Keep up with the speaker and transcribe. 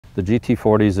The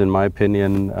GT40s, in my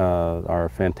opinion, are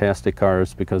fantastic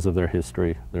cars because of their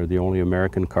history. They're the only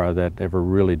American car that ever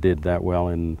really did that well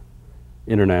in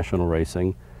international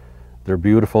racing. They're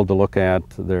beautiful to look at.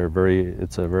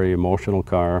 It's a very emotional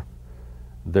car.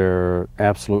 They're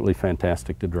absolutely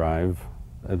fantastic to drive.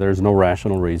 There's no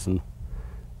rational reason.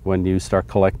 When you start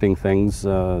collecting things,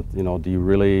 you know,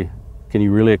 can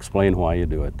you really explain why you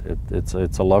do it? It's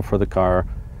a love for the car.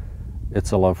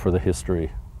 It's a love for the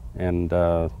history. And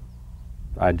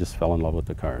I just fell in love with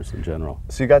the cars in general.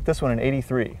 So you got this one in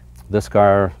 '83? This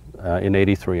car in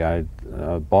 '83. I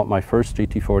bought my first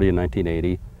GT40 in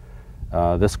 1980.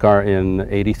 This car in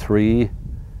 '83,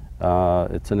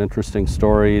 it's an interesting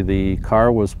story. The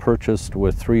car was purchased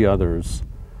with 3 others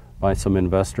by some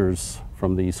investors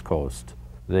from the East Coast.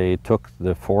 They took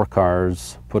the 4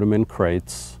 cars, put them in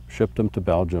crates, shipped them to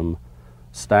Belgium,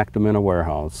 stacked them in a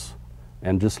warehouse,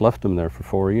 and just left them there for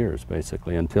 4 years,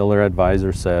 basically, until their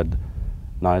advisor said,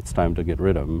 now it's time to get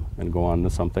rid of them and go on to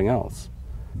something else.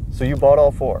 So you bought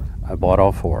all 4? I bought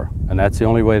all 4, and that's the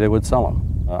only way they would sell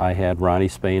them. I had Ronnie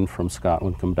Spain from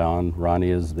Scotland come down.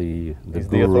 Ronnie is the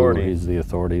authority. He's the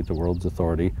authority, the world's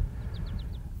authority.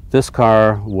 This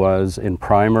car was in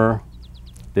primer,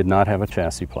 did not have a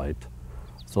chassis plate,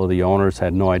 so the owners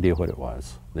had no idea what it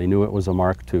was. They knew it was a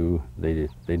Mark II. They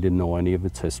didn't know any of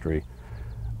its history.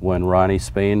 When Ronnie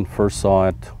Spain first saw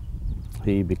it,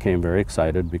 he became very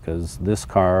excited because this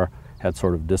car had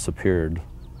sort of disappeared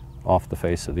off the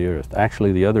face of the earth.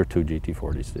 Actually, the other 2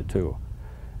 GT40s did too.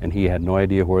 And he had no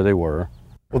idea where they were.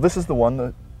 Well, this is the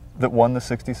one that won the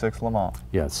 '66 Le Mans.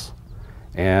 Yes.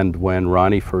 And when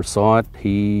Ronnie first saw it,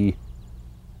 he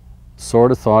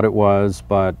sort of thought it was,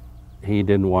 but he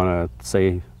didn't want to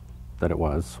say that it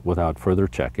was without further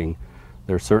checking.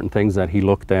 There are certain things that he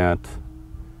looked at,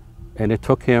 and it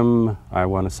took him, I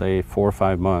want to say, 4 or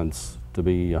 5 months to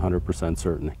be 100%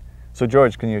 certain. So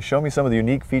George, can you show me some of the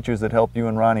unique features that helped you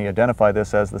and Ronnie identify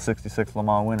this as the '66 Le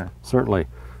Mans winner? Certainly.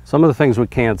 Some of the things we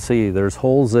can't see, there's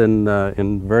holes in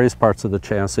various parts of the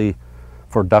chassis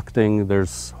for ducting.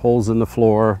 There's holes in the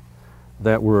floor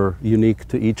that were unique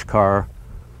to each car.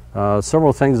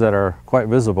 Several things that are quite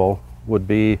visible would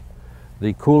be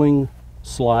the cooling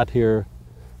slot here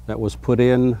that was put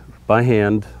in by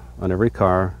hand on every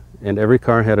car, and every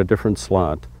car had a different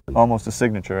slot. Almost a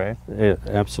signature, eh?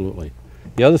 Absolutely.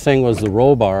 The other thing was the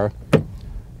roll bar.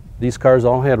 These cars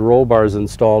all had roll bars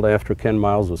installed after Ken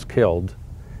Miles was killed,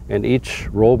 and each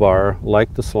roll bar,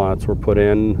 like the slots, were put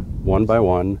in one by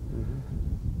one,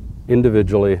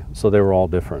 individually, so they were all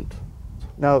different.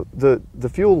 Now, the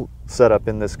fuel setup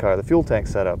in this car, the fuel tank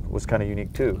setup, was kind of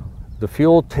unique too. The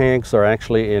fuel tanks are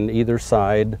actually in either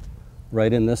side,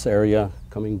 right in this area,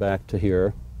 coming back to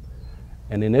here.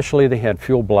 And initially they had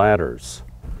fuel bladders.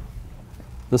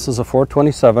 This is a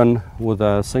 427 with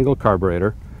a single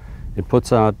carburetor. It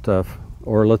puts out,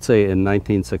 or let's say in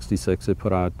 1966, it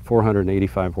put out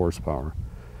 485 horsepower.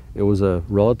 It was a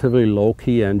relatively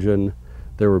low-key engine.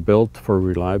 They were built for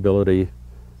reliability.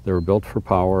 They were built for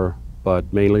power,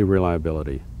 but mainly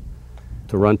reliability.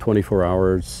 To run 24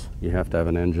 hours, you have to have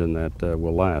an engine that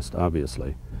will last,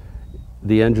 obviously.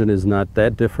 The engine is not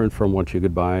that different from what you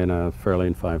could buy in a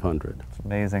Fairlane 500. It's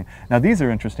amazing. Now these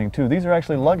are interesting too. These are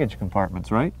actually luggage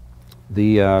compartments, right?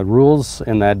 The rules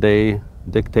in that day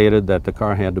dictated that the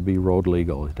car had to be road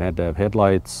legal. It had to have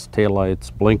headlights,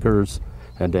 taillights, blinkers,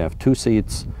 had to have 2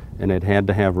 seats, and it had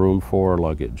to have room for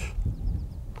luggage.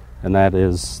 And that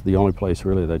is the only place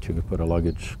really that you could put a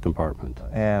luggage compartment.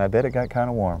 And I bet it got kind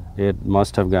of warm. It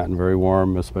must have gotten very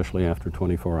warm, especially after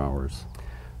 24 hours.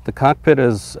 The cockpit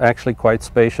is actually quite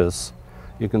spacious.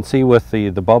 You can see with the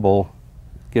bubble,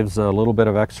 gives a little bit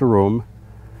of extra room.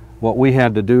 What we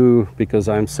had to do, because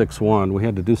I'm 6'1", we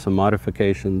had to do some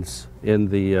modifications in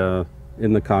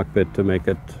the cockpit to make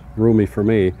it roomy for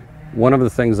me. One of the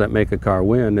things that make a car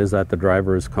win is that the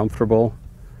driver is comfortable,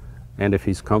 and if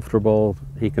he's comfortable,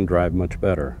 he can drive much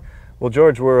better. Well,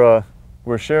 George,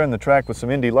 we're sharing the track with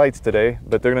some Indy Lights today,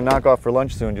 but they're going to knock off for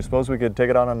lunch soon. Do you suppose we could take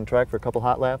it out on the track for a couple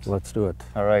hot laps? Let's do it.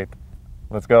 All right,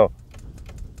 let's go.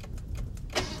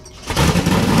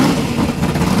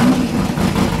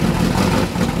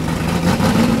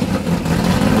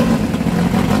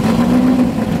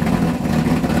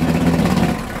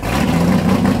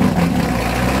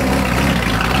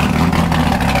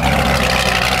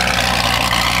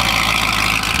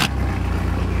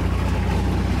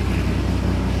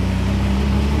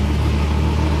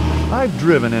 I've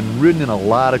driven and ridden in a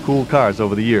lot of cool cars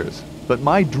over the years, but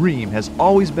my dream has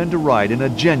always been to ride in a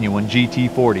genuine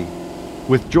GT40.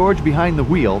 With George behind the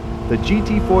wheel, the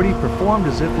GT40 performed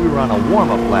as if we were on a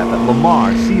warm-up lap at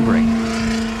Lamar Sebring.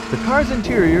 The car's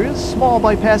interior is small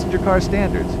by passenger car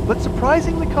standards, but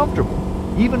surprisingly comfortable,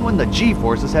 even when the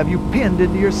G-forces have you pinned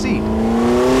into your seat.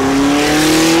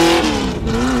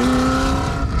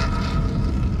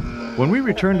 When we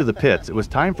returned to the pits, it was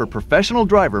time for professional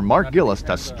driver Mark Gillis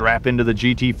to strap into the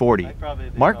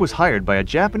GT40. Mark was hired by a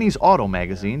Japanese auto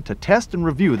magazine to test and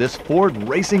review this Ford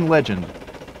racing legend.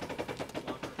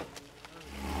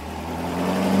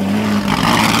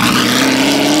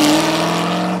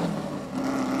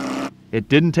 It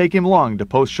didn't take him long to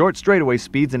post short straightaway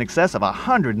speeds in excess of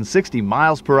 160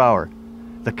 miles per hour.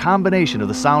 The combination of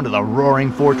the sound of the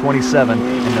roaring 427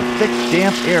 and the thick,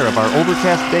 damp air of our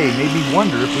overcast day made me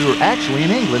wonder if we were actually in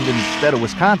England instead of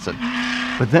Wisconsin.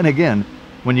 But then again,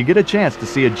 when you get a chance to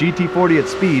see a GT40 at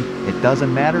speed, it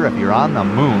doesn't matter if you're on the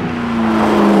moon.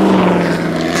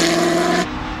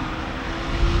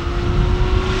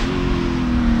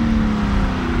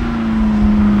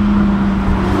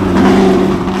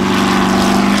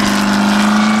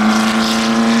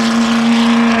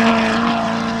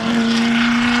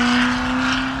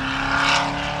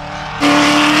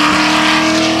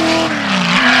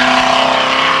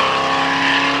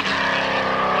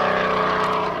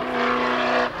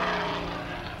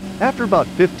 After about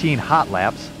 15 hot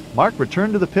laps, Mark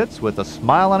returned to the pits with a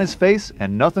smile on his face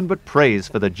and nothing but praise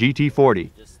for the GT40.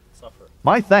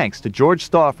 My thanks to George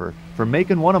Stauffer for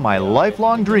making one of my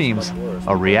lifelong dreams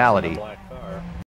a reality.